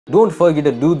Don't forget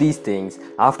to do these things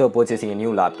after purchasing a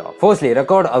new laptop. Firstly,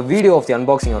 record a video of the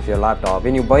unboxing of your laptop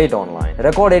when you buy it online.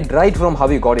 Record it right from how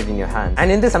you got it in your hand. And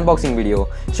in this unboxing video,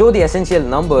 show the essential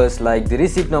numbers like the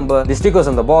receipt number, the stickers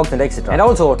on the box, and etc. And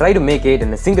also try to make it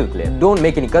in a single clip. Don't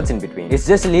make any cuts in between. It's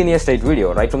just a linear straight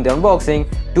video right from the unboxing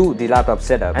to the laptop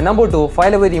setup. And number 2,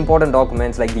 file away the important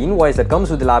documents like the invoice that comes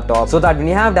with the laptop, so that when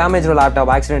you have damaged your laptop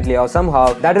accidentally or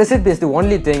somehow, that receipt is the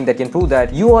only thing that can prove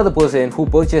that you are the person who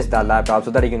purchased that laptop,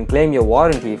 so that you can claim your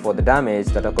warranty for the damage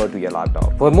that occurred to your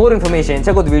laptop. For more information,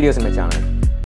 check out the videos in my channel.